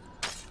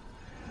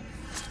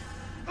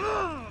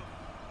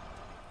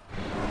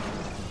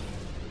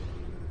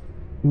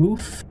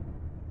 Oof.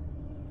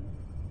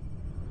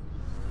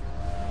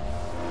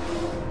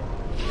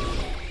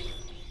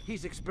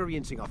 He's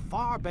experiencing a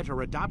far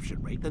better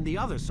adoption rate than the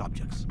other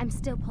subjects. I'm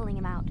still pulling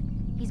him out.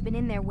 He's been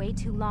in there way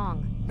too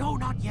long. No,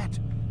 not yet.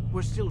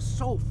 We're still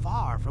so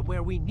far from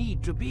where we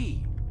need to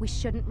be. We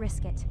shouldn't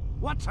risk it.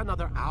 What's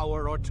another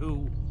hour or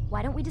 2?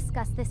 Why don't we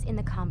discuss this in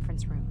the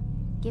conference room?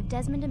 Give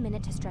Desmond a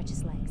minute to stretch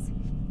his legs.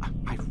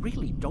 I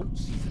really don't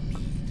see the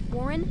need.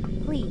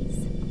 Warren,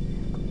 please.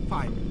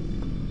 Fine.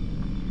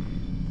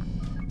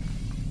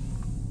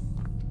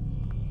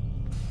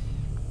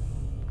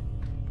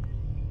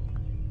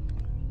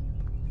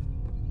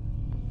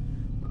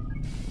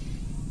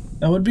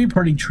 That would be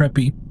pretty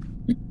trippy.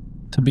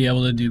 to be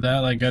able to do that,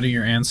 like go to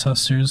your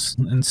ancestors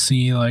and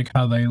see like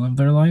how they live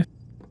their life.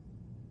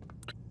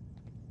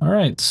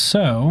 Alright,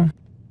 so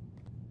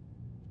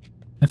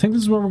I think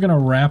this is where we're gonna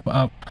wrap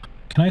up.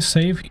 Can I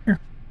save here?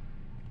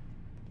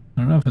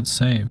 I don't know if it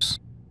saves.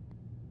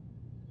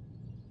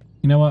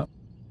 You know what?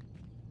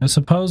 I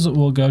suppose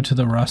we'll go to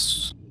the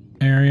rust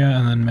area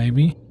and then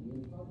maybe.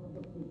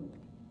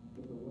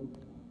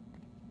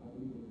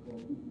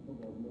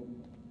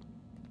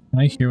 Can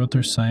I hear what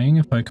they're saying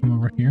if I come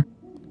over here?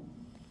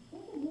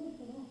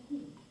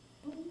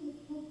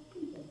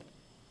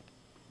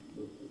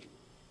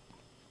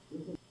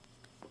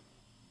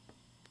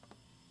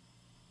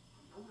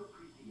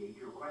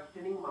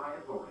 My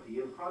authority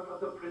in front of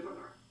the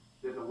prisoner.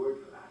 There's a word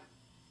for that.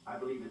 I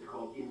believe it's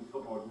called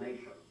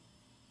insubordination.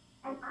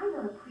 And I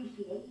don't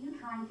appreciate you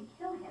trying to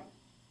kill him.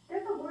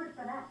 There's a word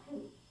for that,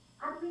 too.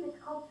 I believe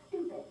it's called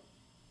stupid.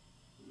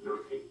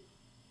 Lucy,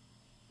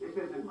 this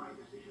isn't my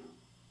decision.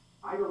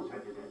 I don't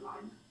set the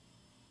deadlines.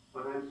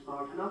 But I'm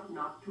smart enough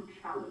not to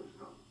challenge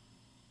them.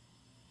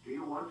 Do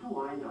you want to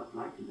wind up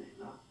like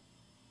Layla?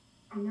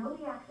 I know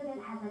the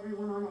accident has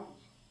everyone on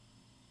edge.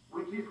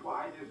 Which is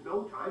why there's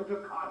no time to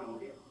coddle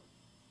him.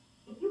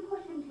 If you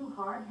push him too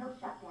hard, he'll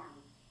shut down.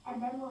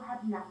 And then we'll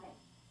have nothing.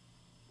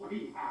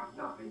 We have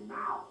nothing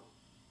now.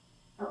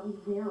 But we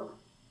will.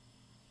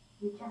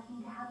 You just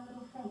need to have a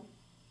little faith.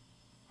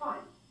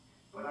 Fine.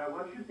 But I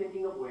want you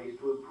thinking of ways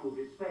to improve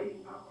his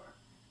staying power.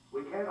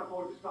 We can't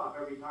afford to stop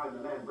every time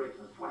the man breaks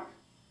a sweat.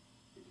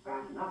 It's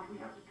bad enough we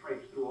have to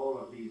traipse through all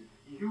of these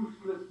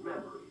useless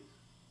memories.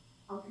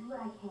 I'll do what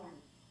I can.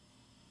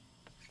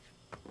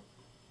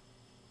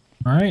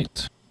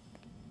 Alright.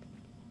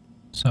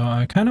 So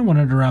I kind of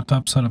wanted to wrap the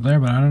episode up there,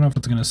 but I don't know if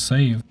it's going to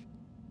save.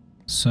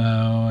 So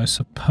I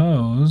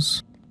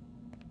suppose...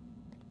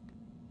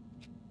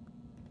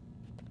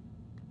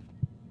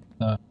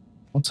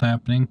 what's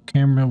happening?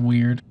 Camera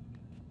weird.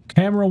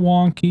 Camera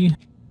wonky.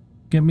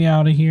 Get me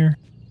out of here.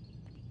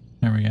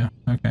 There we go.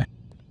 Okay.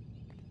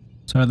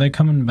 So are they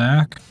coming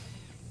back?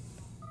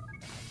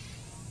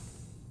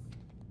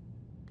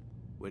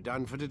 We're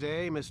done for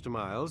today, Mr.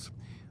 Miles.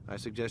 I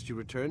suggest you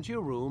return to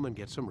your room and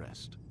get some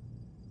rest.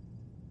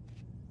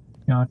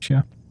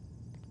 Gotcha.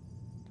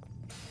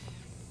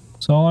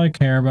 That's all I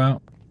care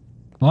about.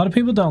 A lot of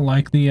people don't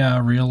like the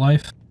real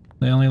life.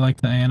 They only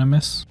like the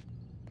Animus.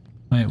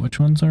 Wait, which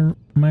ones are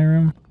my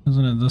room?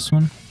 Isn't it this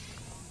one?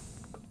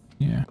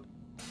 Yeah.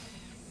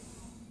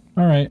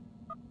 Alright.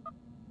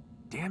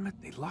 Damn it,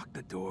 they locked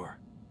the door.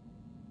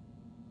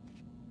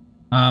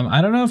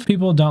 I don't know if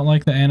people don't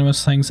like the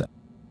Animus things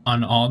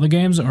on all the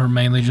games or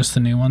mainly just the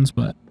new ones,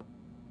 but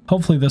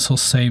hopefully this will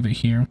save it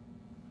here.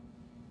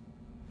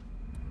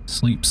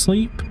 Sleep,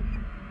 sleep.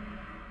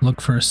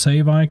 Look for a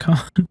save icon.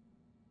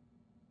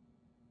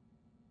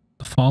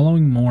 The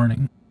following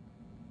morning.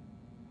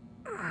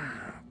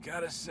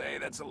 Gotta say,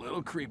 that's a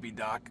little creepy,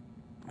 Doc.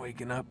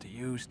 Waking up to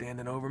you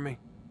standing over me.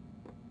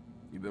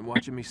 You been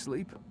watching me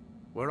sleep?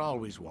 We're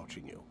always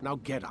watching you. Now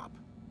get up.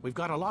 We've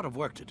got a lot of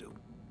work to do.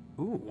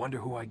 Ooh, wonder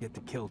who I get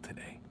to kill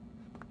today.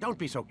 Don't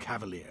be so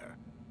cavalier.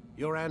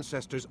 Your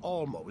ancestors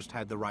almost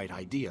had the right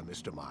idea,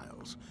 Mr.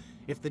 Miles.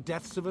 If the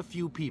deaths of a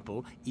few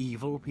people,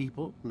 evil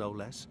people, no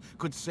less,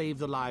 could save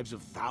the lives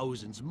of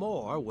thousands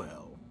more,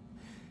 well,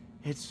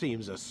 it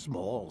seems a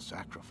small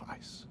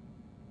sacrifice.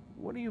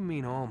 What do you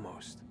mean,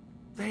 almost?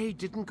 They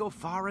didn't go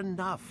far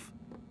enough.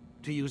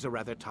 To use a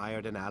rather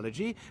tired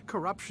analogy,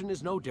 corruption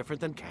is no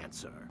different than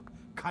cancer.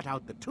 Cut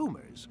out the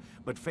tumors,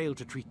 but fail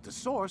to treat the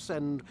source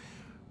and,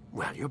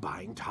 well, you're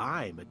buying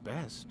time at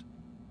best.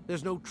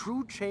 There's no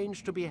true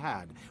change to be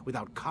had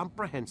without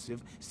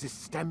comprehensive,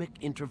 systemic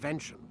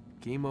intervention.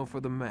 Chemo for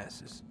the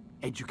masses.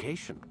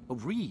 Education,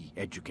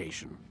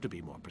 re-education, to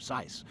be more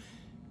precise.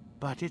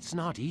 But it's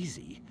not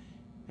easy,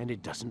 and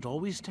it doesn't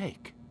always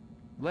take.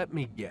 Let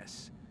me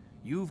guess.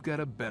 You've got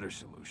a better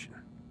solution.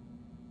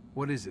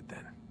 What is it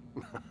then?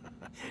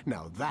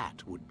 Now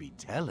that would be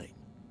telling.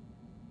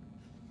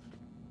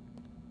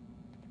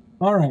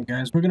 Alright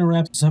guys, we're going to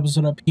wrap this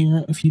episode up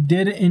here. If you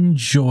did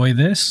enjoy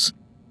this,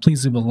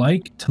 please leave a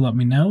like to let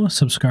me know.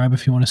 Subscribe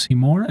if you want to see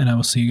more, and I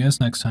will see you guys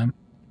next time.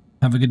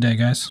 Have a good day,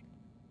 guys.